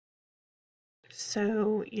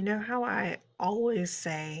So, you know how I always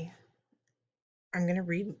say we're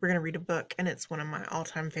gonna read a book and it's one of my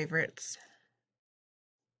all-time favorites.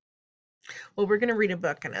 Well, we're gonna read a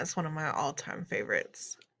book and it's one of my all-time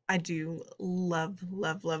favorites. I do love,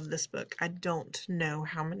 love, love this book. I don't know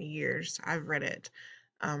how many years I've read it.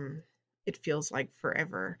 Um, it feels like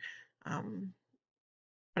forever. Um,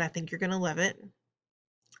 but I think you're gonna love it.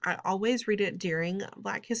 I always read it during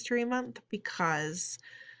Black History Month because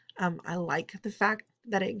I like the fact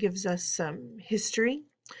that it gives us some history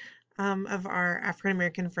of our African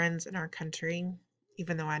American friends in our country,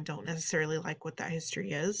 even though I don't necessarily like what that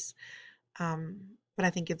history is. But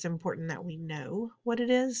I think it's important that we know what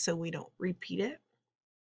it is so we don't repeat it.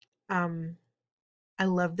 Um, I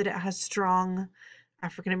love that it has strong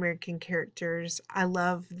African American characters. I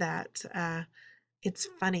love that it's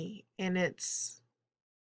funny and it's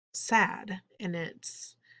sad and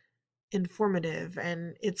it's informative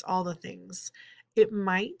and it's all the things. It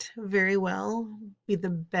might very well be the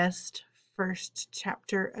best first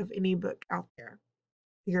chapter of any book out there.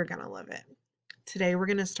 You're gonna love it. Today we're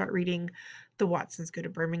gonna start reading The Watsons Go to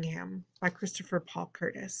Birmingham by Christopher Paul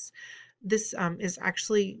Curtis. This was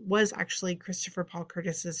actually Christopher Paul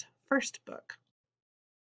Curtis's first book.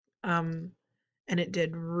 Um, and it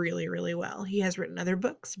did really, really well. He has written other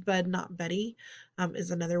books. Bud Not Betty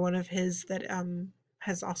is another one of his that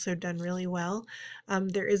has also done really well.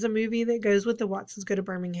 There is a movie that goes with The Watsons Go to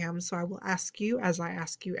Birmingham, so I will ask you, as I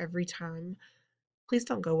ask you every time, please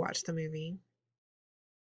don't go watch the movie.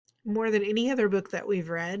 More than any other book that we've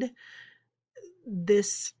read,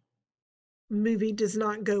 this movie does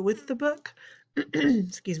not go with the book.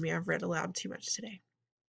 Excuse me, I've read aloud too much today.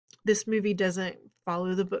 This movie doesn't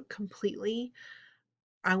follow the book completely.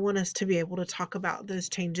 I want us to be able to talk about those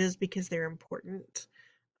changes because they're important.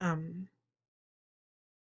 Um,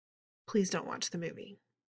 please don't watch the movie.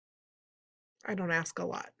 I don't ask a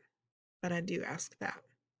lot, but I do ask that.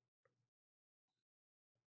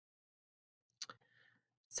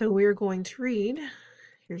 So we're going to read,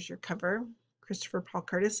 here's your cover, Christopher Paul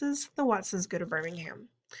Curtis's The Watsons Go to Birmingham.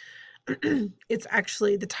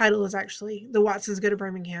 The title is actually The Watsons Go to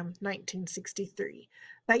Birmingham, 1963.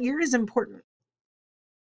 That year is important.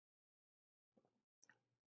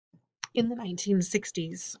 In the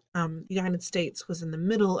 1960s, the United States was in the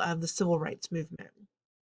middle of the civil rights movement,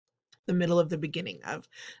 the middle of the beginning of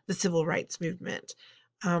the civil rights movement.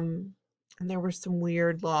 And there were some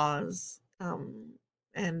weird laws,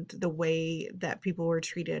 and the way that people were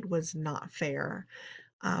treated was not fair.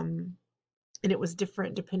 Um, and it was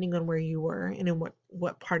different depending on where you were and in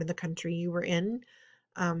what part of the country you were in.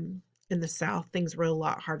 In the South, things were a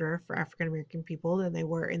lot harder for African American people than they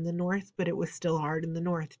were in the North, but it was still hard in the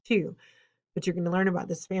North too. But you're going to learn about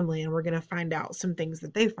this family, and we're going to find out some things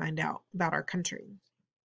that they find out about our country.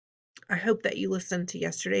 I hope that you listened to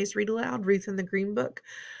yesterday's read aloud, Ruth and the Green Book,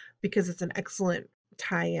 because it's an excellent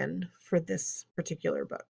tie in for this particular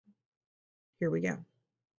book. Here we go.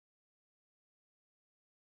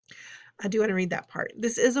 I do want to read that part.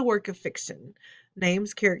 This is a work of fiction.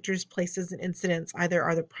 Names, characters, places, and incidents either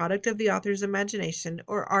are the product of the author's imagination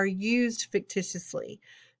or are used fictitiously.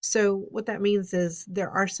 So, what that means is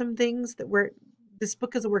there are some things that this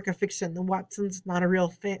book is a work of fiction. The Watsons not a real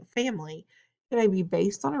family. It may be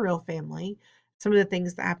based on a real family. Some of the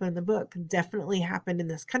things that happen in the book definitely happened in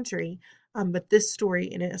this country, but this story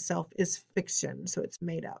in itself is fiction, so it's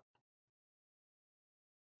made up.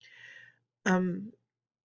 Um,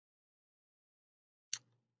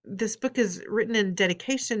 this book is written in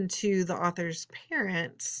dedication to the author's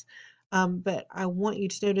parents, but I want you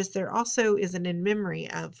to notice there also is an in memory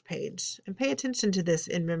of page, and pay attention to this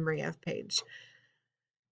in memory of page.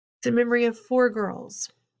 It's in memory of four girls.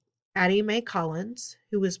 Addie Mae Collins,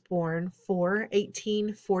 who was born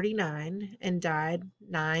 4/1849 and died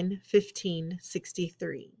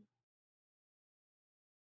 9/15/63.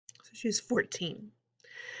 So she was 14.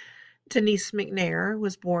 Denise McNair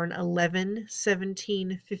was born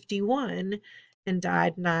 11/17/51 and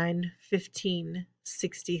died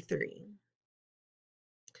 9/15/63.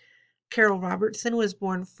 Carol Robertson was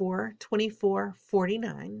born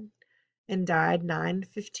 4/24/49 and died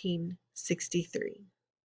 9/15/63.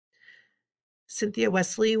 Cynthia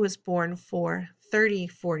Wesley was born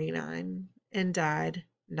 4/30/49 and died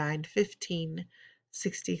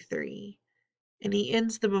 9/15/63. And he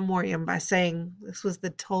ends the memoriam by saying this was the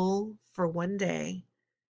toll for one day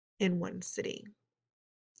in one city.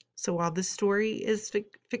 So while this story is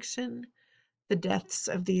fiction, the deaths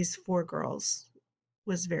of these four girls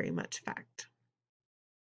was very much fact.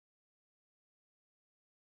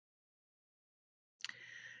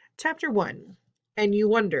 Chapter 1. And you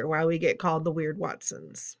wonder why we get called the Weird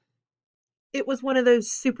Watsons. It was one of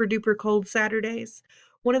those super duper cold Saturdays.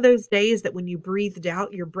 One of those days that when you breathed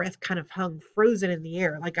out, your breath kind of hung frozen in the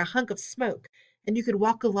air like a hunk of smoke, and you could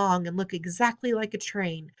walk along and look exactly like a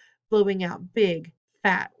train, blowing out big,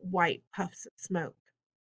 fat, white puffs of smoke.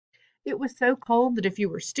 It was so cold that if you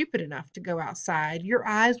were stupid enough to go outside, your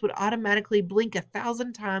eyes would automatically blink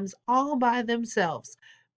 1,000 times all by themselves,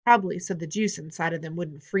 probably so the juice inside of them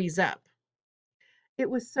wouldn't freeze up. It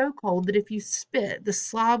was so cold that if you spit, the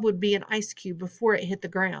slob would be an ice cube before it hit the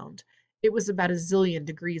ground. It was about a zillion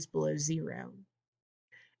degrees below zero.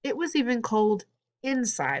 It was even cold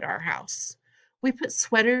inside our house. We put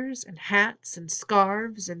sweaters and hats and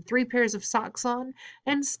scarves and 3 pairs of socks on,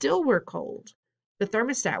 and still were cold. The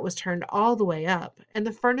thermostat was turned all the way up, and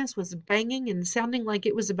the furnace was banging and sounding like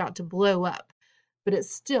it was about to blow up, but it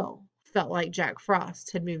still felt like Jack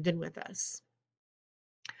Frost had moved in with us.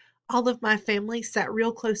 All of my family sat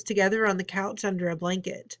real close together on the couch under a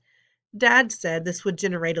blanket. Dad said this would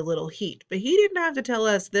generate a little heat, but he didn't have to tell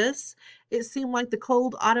us this. It seemed like the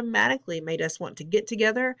cold automatically made us want to get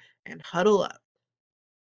together and huddle up.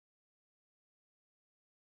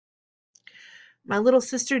 My little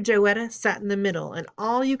sister Joetta sat in the middle, and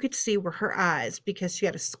all you could see were her eyes because she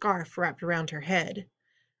had a scarf wrapped around her head.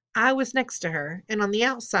 I was next to her, and on the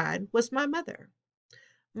outside was my mother.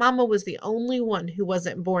 Mama was the only one who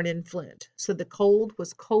wasn't born in Flint, so the cold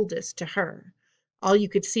was coldest to her. All you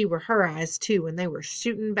could see were her eyes, too, and they were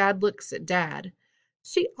shooting bad looks at Dad.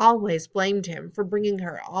 She always blamed him for bringing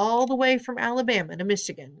her all the way from Alabama to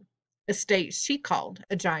Michigan, a state she called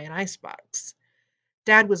a giant icebox.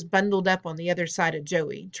 Dad was bundled up on the other side of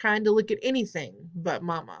Joey, trying to look at anything but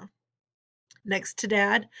Mama. Next to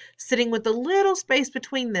Dad, sitting with a little space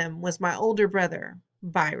between them, was my older brother,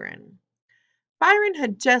 Byron. Byron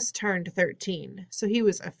had just turned 13, so he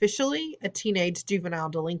was officially a teenage juvenile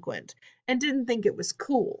delinquent and didn't think it was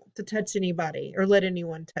cool to touch anybody or let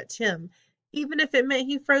anyone touch him, even if it meant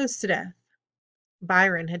he froze to death.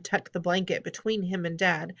 Byron had tucked the blanket between him and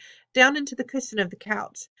Dad down into the cushion of the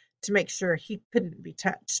couch to make sure he couldn't be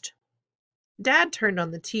touched. Dad turned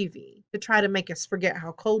on the TV to try to make us forget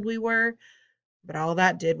how cold we were, but all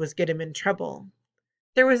that did was get him in trouble.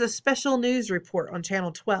 There was a special news report on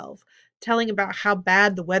Channel 12 telling about how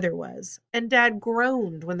bad the weather was, and Dad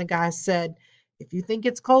groaned when the guy said, "If you think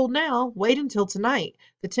it's cold now, wait until tonight.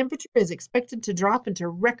 The temperature is expected to drop into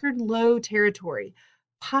record low territory,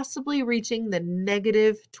 possibly reaching the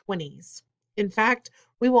 -20s. In fact,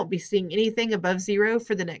 we won't be seeing anything above zero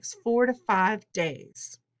for the next 4 to 5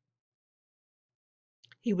 days."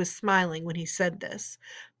 He was smiling when he said this,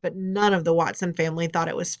 but none of the Watson family thought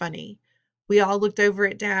it was funny. We all looked over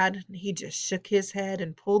at Dad, and he just shook his head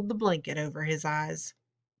and pulled the blanket over his eyes.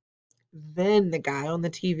 Then the guy on the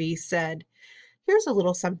TV said, "Here's a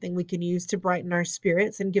little something we can use to brighten our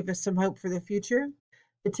spirits and give us some hope for the future.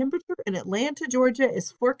 The temperature in Atlanta, Georgia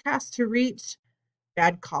is forecast to reach—"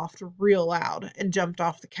 Dad coughed real loud and jumped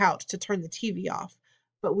off the couch to turn the TV off,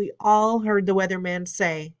 but we all heard the weatherman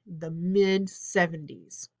say the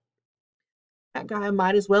mid-70s. That guy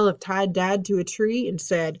might as well have tied Dad to a tree and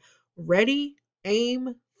said, "Ready,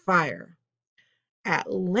 aim, fire."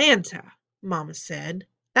 "Atlanta," Mama said.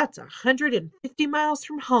 "That's 150 miles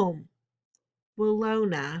from home."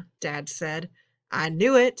 "Willona," Dad said. "I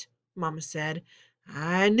knew it," Mama said.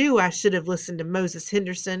 "I knew I should have listened to Moses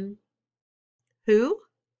Henderson." "Who?"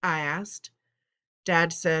 I asked.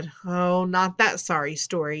 Dad said, "Oh, not that sorry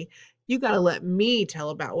story. You gotta let me tell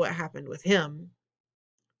about what happened with him."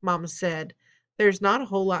 Mama said, "There's not a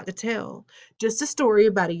whole lot to tell. Just a story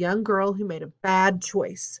about a young girl who made a bad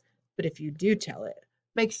choice. But if you do tell it,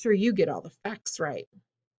 make sure you get all the facts right."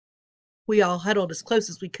 We all huddled as close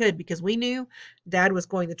as we could because we knew Dad was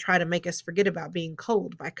going to try to make us forget about being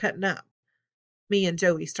cold by cutting up. Me and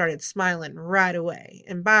Joey started smiling right away,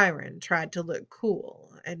 and Byron tried to look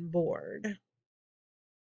cool and bored.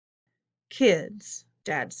 "Kids,"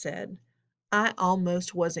 Dad said, "I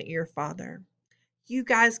almost wasn't your father. You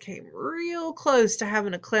guys came real close to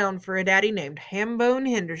having a clown for a daddy named Hambone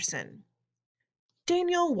Henderson."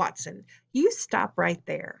 "Daniel Watson, you stop right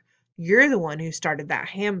there. You're the one who started that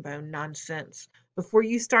Hambone nonsense. Before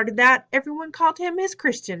you started that, everyone called him his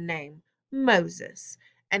Christian name, Moses.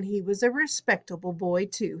 And he was a respectable boy,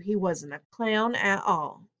 too. He wasn't a clown at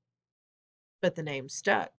all." But the name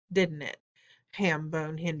stuck, didn't it?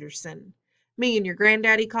 Hambone Henderson. Me and your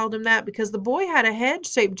granddaddy called him that because the boy had a head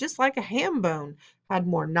shaped just like a ham bone, had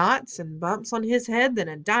more knots and bumps on his head than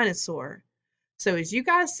a dinosaur. So as you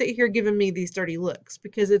guys sit here giving me these dirty looks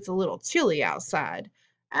because it's a little chilly outside,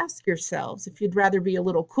 ask yourselves if you'd rather be a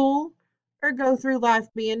little cool or go through life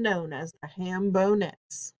being known as the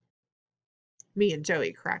Hambonettes. Me and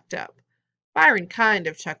Joey cracked up. Byron kind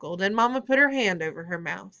of chuckled, and Mamma put her hand over her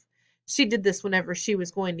mouth. She did this whenever she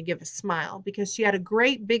was going to give a smile, because she had a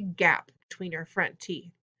great big gap between her front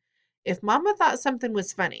teeth. If Mamma thought something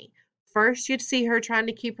was funny, first you'd see her trying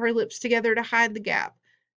to keep her lips together to hide the gap.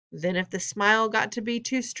 Then if the smile got to be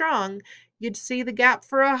too strong, you'd see the gap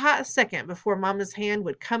for a hot second before Mamma's hand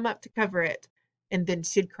would come up to cover it, and then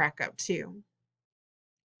she'd crack up too.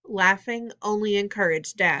 Laughing only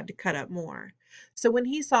encouraged Dad to cut up more. So when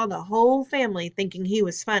he saw the whole family thinking he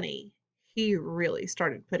was funny, he really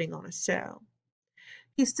started putting on a show.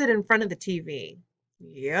 He stood in front of the TV.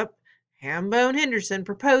 "Yep, Hambone Henderson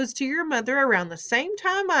proposed to your mother around the same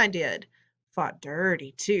time I did. Fought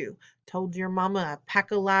dirty, too. Told your mamma a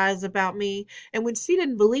pack of lies about me, and when she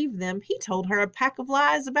didn't believe them, he told her a pack of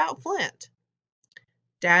lies about Flint."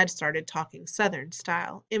 Dad started talking Southern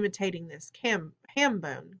style, imitating this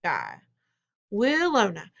Hambone guy.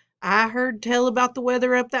 "Willona, I heard tell about the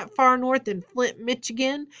weather up that far north in Flint,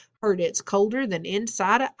 Michigan. Heard it's colder than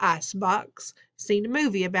inside a ice box. Seen a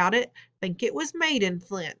movie about it. Think it was made in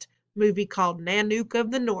Flint. Movie called Nanook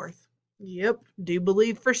of the North. Yep, do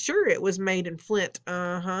believe for sure it was made in Flint.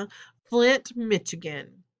 Uh-huh. Flint,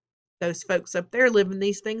 Michigan. Those folks up there live in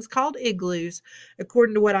these things called igloos.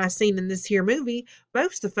 According to what I seen in this here movie,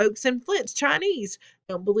 most of the folks in Flint's Chinese.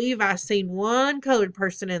 Don't believe I seen one colored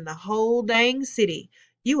person in the whole dang city.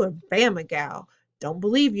 You a Bama gal. Don't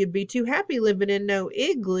believe you'd be too happy living in no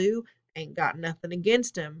igloo. Ain't got nothing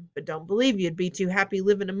against 'em, but don't believe you'd be too happy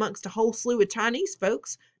living amongst a whole slew of Chinese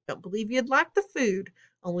folks. Don't believe you'd like the food.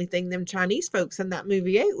 Only thing them Chinese folks in that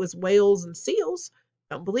movie ate was whales and seals.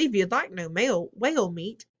 Don't believe you'd like no whale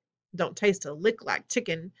meat. Don't taste a lick like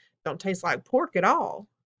chicken. Don't taste like pork at all."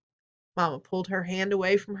 Mamma pulled her hand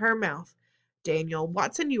away from her mouth. "Daniel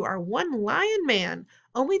Watson, you are one lying man.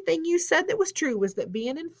 Only thing you said that was true was that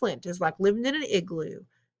being in Flint is like living in an igloo.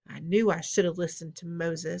 I knew I should have listened to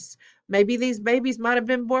Moses. Maybe these babies might have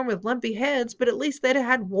been born with lumpy heads, but at least they'd have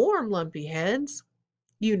had warm lumpy heads.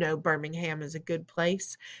 You know Birmingham is a good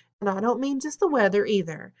place, and I don't mean just the weather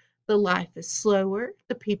either. The life is slower,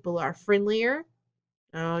 the people are friendlier."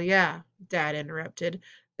 "Oh, yeah," Dad interrupted.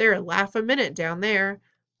 "They're a laugh a minute down there.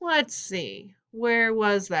 Let's see. Where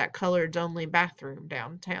was that colored only bathroom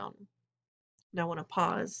downtown?" Now I want to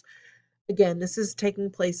pause. Again, this is taking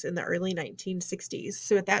place in the early 1960s.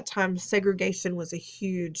 So at that time, segregation was a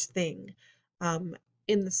huge thing.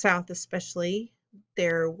 In the South, especially,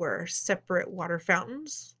 there were separate water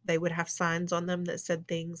fountains. They would have signs on them that said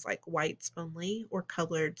things like whites only or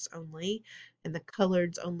coloreds only. And the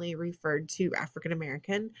coloreds only referred to African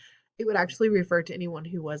American. It would actually refer to anyone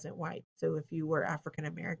who wasn't white. So if you were African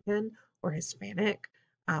American or Hispanic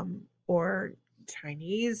or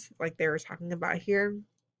Chinese, like they were talking about here,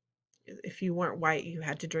 if you weren't white, you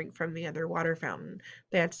had to drink from the other water fountain.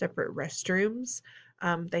 They had separate restrooms.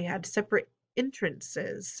 They had separate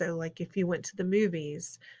entrances. So, like if you went to the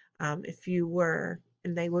movies, if you were,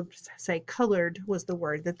 and they would say colored was the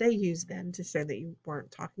word that they used then to show that you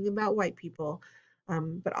weren't talking about white people.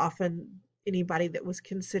 But often anybody that was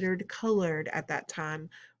considered colored at that time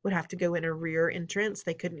would have to go in a rear entrance.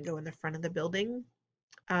 They couldn't go in the front of the building.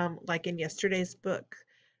 Like in yesterday's book,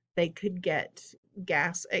 they could get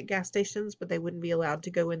gas at gas stations, but they wouldn't be allowed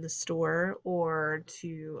to go in the store or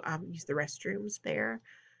to use the restrooms there.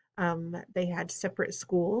 They had separate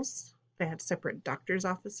schools, they had separate doctor's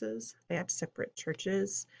offices, they had separate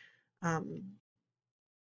churches. Um,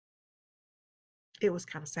 it was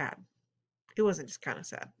kind of sad. It wasn't just kind of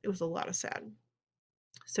sad, it was a lot of sad.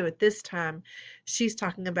 So at this time, she's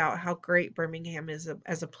talking about how great Birmingham is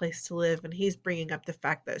as a place to live, and he's bringing up the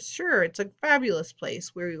fact that sure, it's a fabulous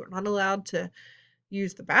place where you're not allowed to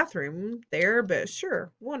use the bathroom there, but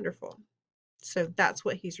sure, wonderful. So that's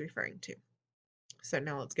what he's referring to. So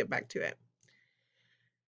now let's get back to it.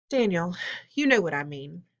 "Daniel, you know what I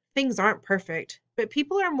mean. Things aren't perfect, but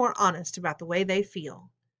people are more honest about the way they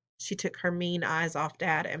feel." She took her mean eyes off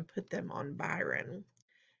Dad and put them on Byron.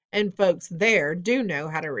 "And folks there do know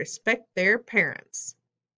how to respect their parents."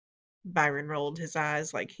 Byron rolled his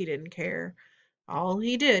eyes like he didn't care. All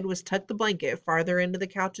he did was tuck the blanket farther into the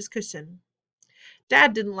couch's cushion.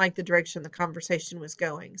 Dad didn't like the direction the conversation was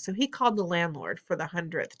going, so he called the landlord for the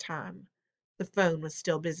 100th time. The phone was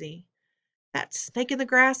still busy. "That snake in the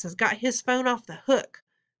grass has got his phone off the hook.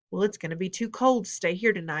 Well, it's going to be too cold to stay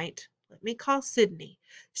here tonight. Let me call Sydney.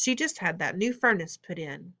 She just had that new furnace put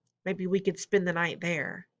in. Maybe we could spend the night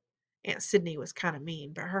there." Aunt Sydney was kind of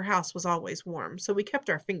mean, but her house was always warm, so we kept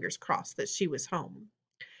our fingers crossed that she was home.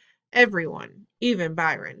 Everyone, even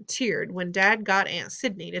Byron, cheered when Dad got Aunt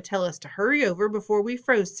Sydney to tell us to hurry over before we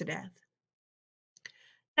froze to death.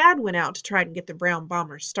 Dad went out to try and get the brown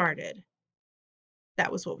bomber started.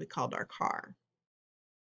 That was what we called our car.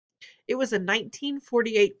 It was a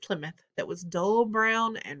 1948 Plymouth that was dull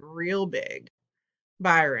brown and real big.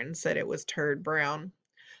 Byron said it was turd brown.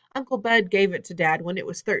 Uncle Bud gave it to Dad when it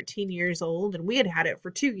was 13 years old, and we had had it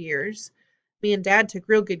for 2 years. Me and Dad took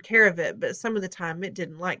real good care of it, but some of the time it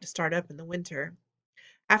didn't like to start up in the winter.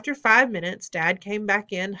 After 5 minutes, Dad came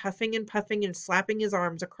back in, huffing and puffing and slapping his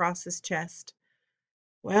arms across his chest.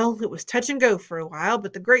 Well, it was touch and go for a while,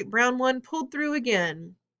 but the great brown one pulled through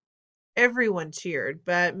again. Everyone cheered,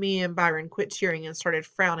 but me and Byron quit cheering and started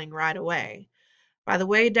frowning right away. By the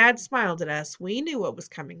way Dad smiled at us, we knew what was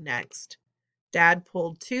coming next. Dad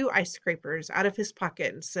pulled 2 ice scrapers out of his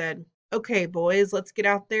pocket and said, "Okay, boys, let's get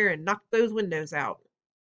out there and knock those windows out."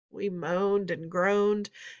 We moaned and groaned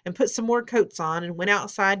and put some more coats on and went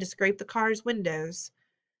outside to scrape the car's windows.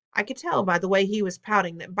 I could tell by the way he was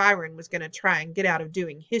pouting that Byron was going to try and get out of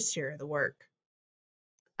doing his share of the work.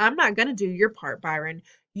 "I'm not going to do your part, Byron.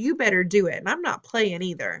 You better do it, and I'm not playing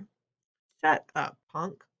either." "Shut up,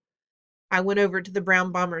 punk." I went over to the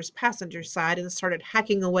Brown Bomber's passenger side and started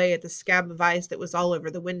hacking away at the scab of ice that was all over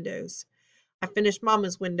the windows. I finished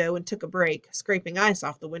Mama's window and took a break. Scraping ice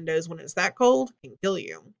off the windows when it's that cold can kill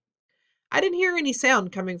you. I didn't hear any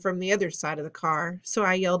sound coming from the other side of the car, so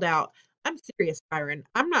I yelled out, "I'm serious, Byron.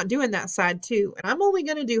 I'm not doing that side too, and I'm only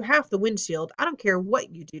going to do half the windshield. I don't care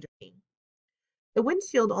what you do to me." The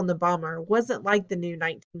windshield on the Bomber wasn't like the new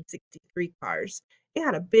 1963 cars. It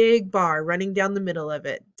had a big bar running down the middle of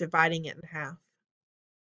it, dividing it in half.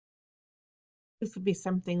 This would be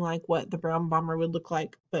something like what the brown Bomber would look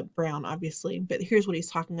like, but brown, obviously. But here's what he's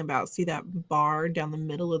talking about. See that bar down the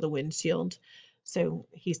middle of the windshield? So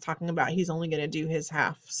he's talking about he's only going to do his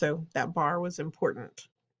half. So that bar was important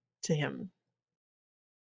to him.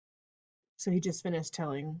 So he just finished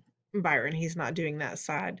telling Byron he's not doing that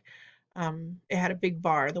side. It had a big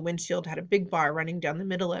bar. The windshield had a big bar running down the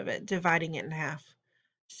middle of it, dividing it in half.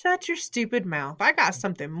 Shut your stupid mouth. I got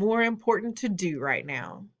something more important to do right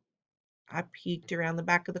now. I peeked around the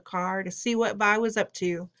back of the car to see what Vi was up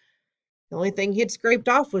to. The only thing he'd scraped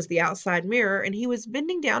off was the outside mirror, and he was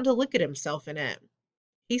bending down to look at himself in it.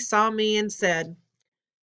 He saw me and said,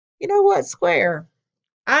 "You know what, Square?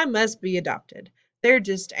 I must be adopted. There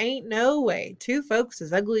just ain't no way 2 folks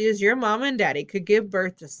as ugly as your mama and daddy could give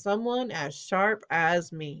birth to someone as sharp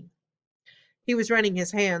as me." He was running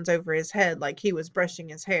his hands over his head like he was brushing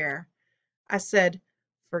his hair. I said,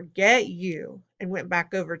 "Forget you," and went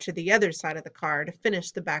back over to the other side of the car to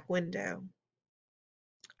finish the back window.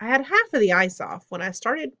 I had half of the ice off when I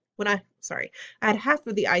started when I sorry, I had half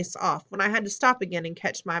of the ice off when I had to stop again and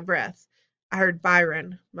catch my breath. I heard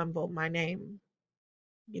Byron mumble my name.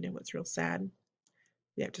 You know what's real sad?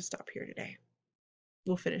 We have to stop here today.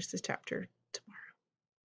 We'll finish this chapter tomorrow.